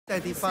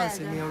Said he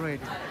fancy me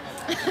already.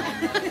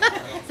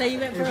 So you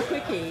went for a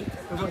quickie?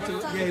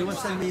 Yeah, he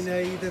wants to send me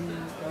Eden.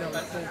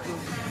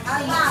 Oh,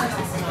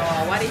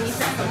 why didn't you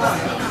set for one?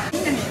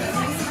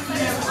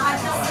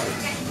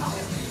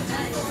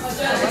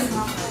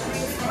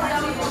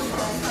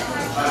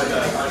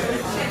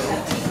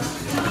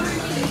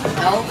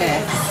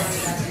 Elvis.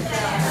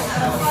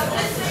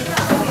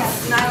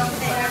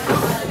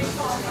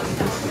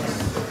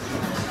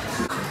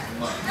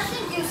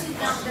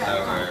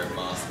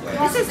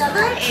 This is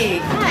pretty.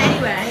 Yeah,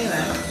 anyway.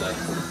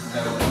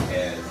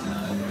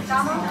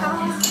 Come on.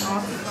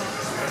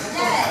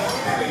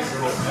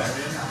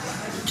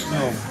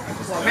 No.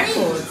 What,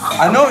 records? I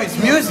know it's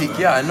music,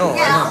 yeah, I know. I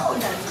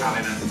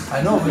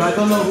know, but I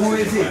don't know who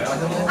is it. I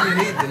don't know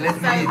who is it. Let me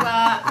read.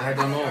 I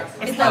don't know.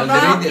 It's I'll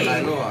read it, I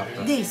gnocchi. know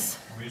after. This.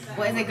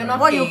 What is it, gnocchi?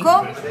 What you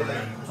call?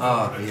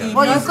 Ah, yeah.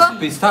 What you call?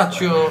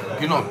 Pistachio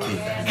gnocchi.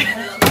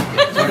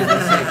 Sorry to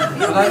say.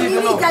 But I In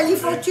didn't know. Italy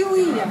for 2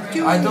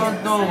 years. I don't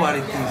know what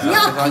it is.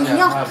 Gnocchi.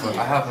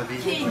 I have a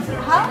dish.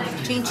 Huh?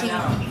 Chin chin.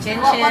 Chin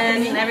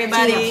chin,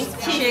 everybody.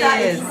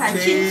 Cheers.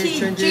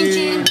 Chin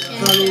chin.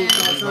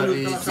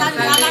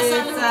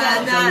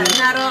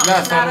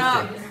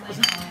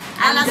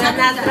 Alla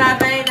salute.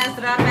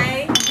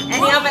 Nasrave.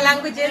 Any other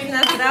languages?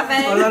 Nasrave.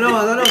 I don't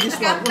know this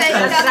one.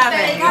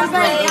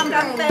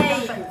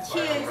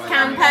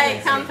 Campaign.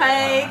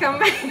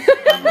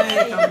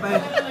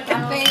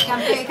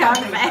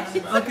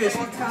 Okay, so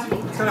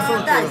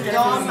telephone.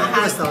 Dom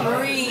has 3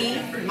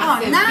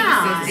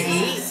 massive pieces to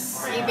eat.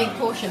 Pretty big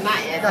portion that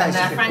is.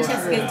 And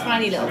Francesca's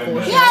tiny little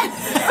portion.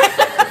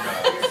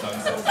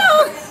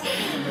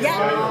 Yeah.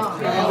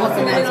 What's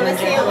the name of it?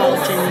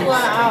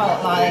 Squirt out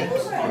like.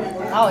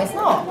 Oh, it's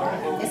not.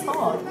 It's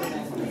hard.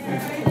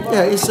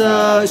 Yeah,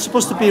 it's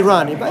supposed to be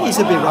runny, but it's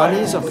a bit runny.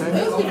 It's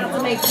okay. You have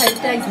to make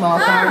toast eggs,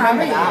 Mark. I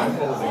remember that.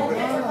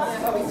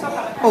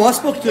 Oh, I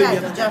spoke to you.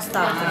 Just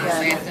started.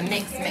 So you have to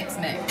mix.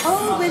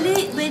 Oh,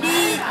 really?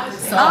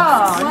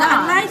 Soft. Oh, I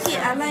like it.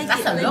 I like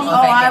That's it. a Really. lot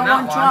of egg I in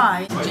won't that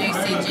try. one.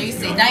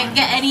 Juicy. Don't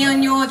get any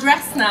on your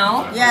dress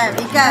now. Yeah,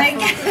 be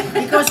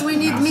careful. Because we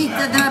need meat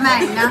at the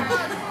main.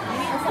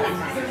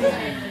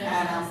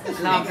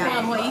 Love, come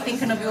on, what are you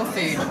thinking of your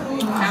food?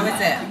 How is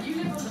it?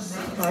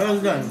 Well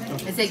done.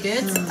 Is it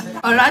good?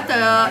 I like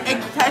the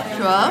egg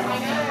texture.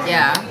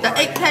 Yeah. The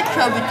egg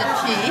texture with the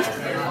cheese.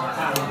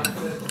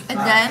 And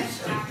then,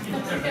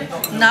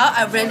 now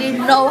I already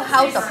know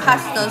how the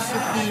pasta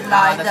should be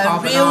like the the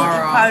real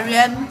carbonara.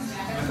 Italian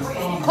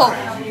cook.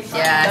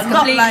 Yeah, it's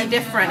Not completely like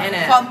different, isn't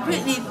it?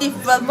 Completely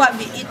different what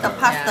we eat the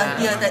pasta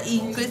here. The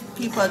English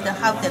people,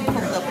 how they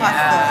cook the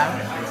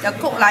pasta. They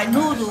cook like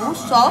noodles,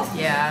 soft.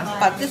 Yeah.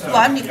 But this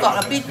one, you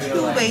got a bit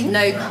chewing.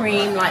 No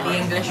cream like the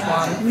English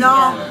one.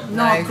 No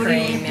No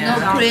cream. cream, yeah.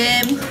 No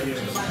cream.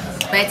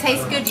 But it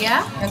tastes good,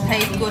 yeah? It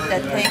tastes good.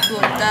 That tastes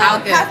good. The How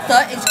good?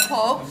 pasta is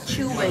called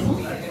chewing.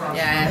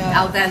 Yeah,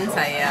 al dente,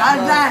 yeah. Al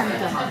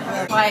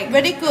dente. Like,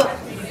 Very good.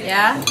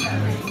 yeah?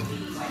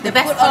 The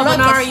best Put a lot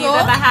of carbonara you've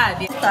sauce. ever had.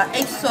 The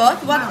egg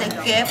sauce, what they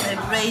gave, is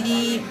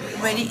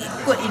ready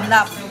good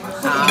enough.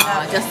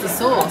 Ah, just the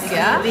sauce,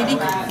 yeah? Really,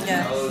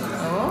 yeah.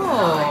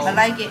 Oh, I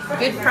like it.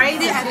 good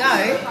praises,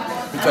 yo.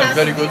 Pizza is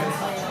very good.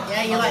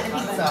 Yeah, you like the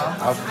pizza?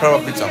 I'll try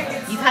a pizza.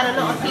 You've had a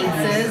lot of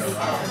pizzas.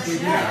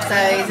 So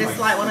is this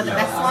like one of the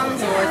best ones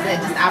or is it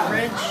just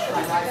average?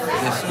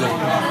 It's good.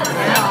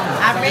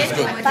 Yeah, average?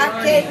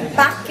 It's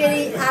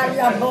Paccheri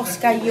alla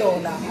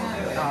boscaiola.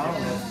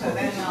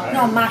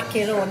 No,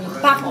 maccheroni,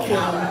 paccheri.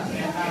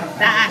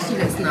 That actually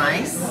looks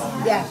nice.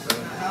 Yeah,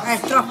 è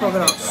troppo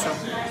grosso.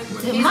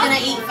 Who's going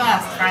to eat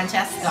first,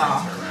 Francesca?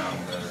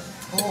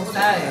 Oh,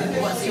 so,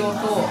 what's your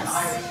thoughts?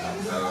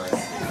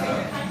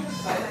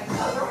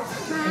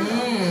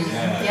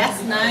 Yes,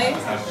 no?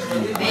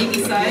 Maybe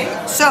so?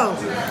 So,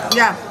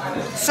 yeah,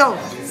 so.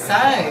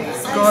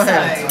 Go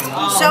ahead.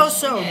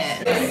 So.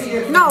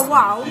 No,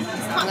 wow.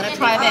 I'm going to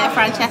try a bit of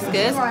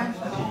Francesca's.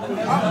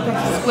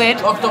 Squid.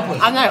 Octopus.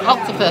 I know,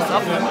 octopus.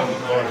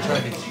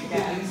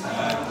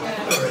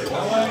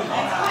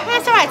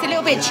 That's alright, it's a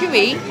little bit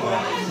chewy.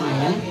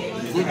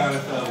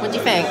 What do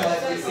you think?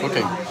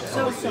 Okay.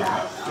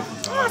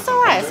 Oh, it's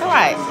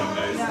alright.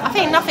 I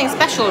think nothing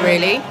special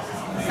really.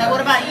 So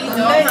what about you,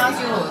 Dom? How's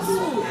yours?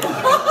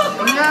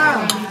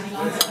 Yeah,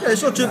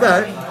 it's not too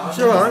bad. It's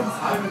alright.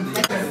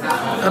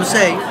 I'm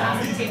saying,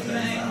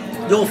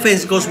 all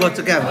things goes well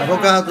together.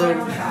 Avocado,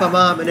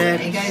 pamam, and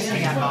It egg. goes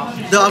together.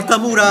 The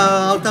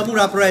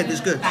Altamura bread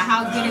is good. But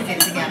how good is it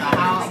together?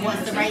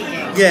 What's the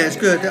rating? Yeah, it's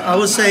good. I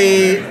would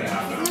say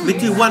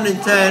between 1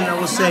 and 10, I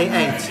would say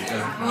 8.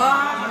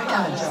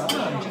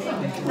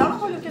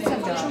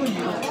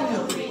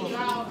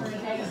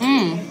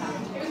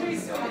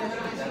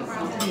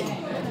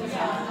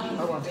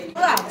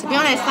 To be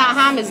honest, that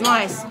ham is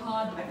nice.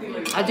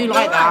 I do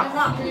like that.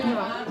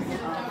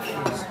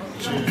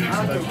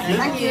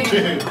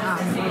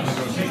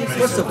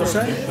 What's the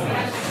percent?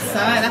 So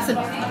that's a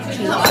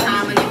lot of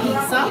ham and a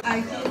pizza.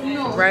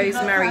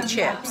 Rosemary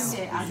chips.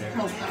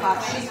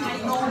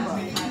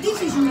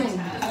 This is new.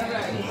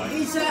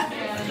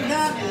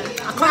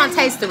 I can't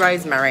taste the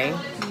rosemary,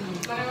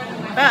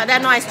 but they're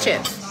nice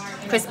chips,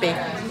 crispy.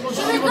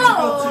 Should we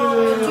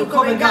go to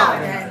Covent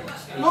Garden?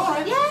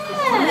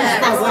 Yeah,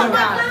 that's not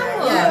bad.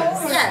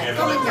 Yeah,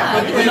 Covent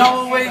Garden. You know,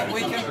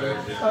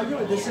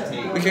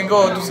 we can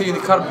go to see the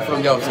carpet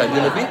from the outside,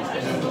 will it be?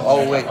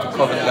 All the way to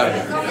Covent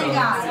Garden.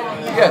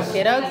 Yes.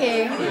 Okay,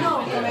 okay.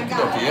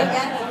 Okay,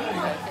 yeah.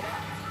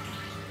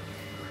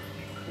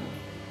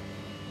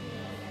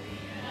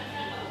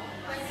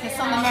 It's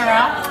on the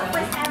mirror.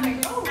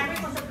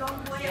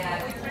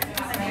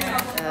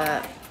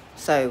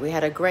 So we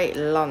had a great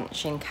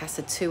lunch in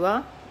Casa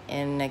Tua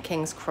in a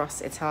King's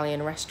Cross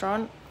Italian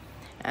restaurant,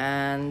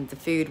 and the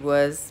food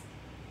was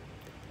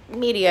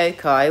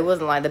mediocre. It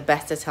wasn't like the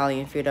best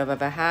Italian food I've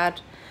ever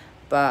had,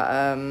 but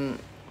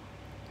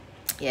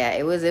yeah,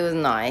 it was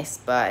nice,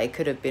 but it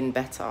could have been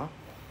better.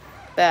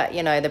 But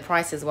you know, the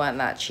prices weren't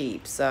that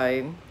cheap,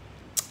 so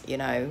you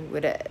know,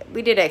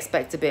 we did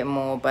expect a bit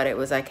more, but it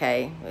was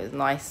okay. It was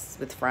nice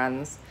with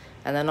friends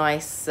and a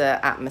nice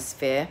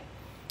atmosphere,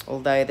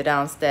 although the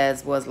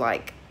downstairs was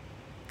like,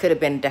 could have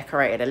been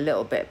decorated a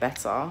little bit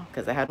better,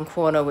 because they had one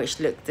corner which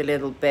looked a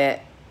little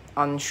bit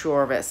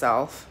unsure of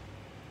itself.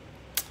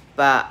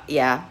 But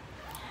yeah,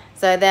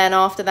 so then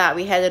after that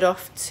we headed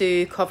off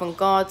to Covent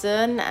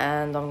Garden,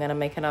 and I'm gonna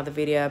make another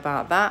video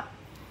about that.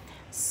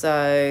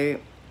 So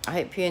I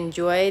hope you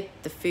enjoyed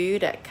the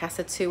food at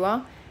Casa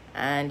Tua,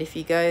 and if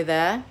you go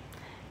there,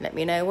 let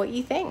me know what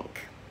you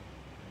think.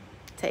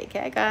 Take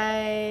care,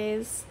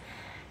 guys,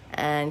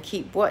 and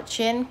keep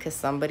watching, because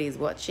somebody's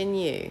watching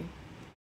you.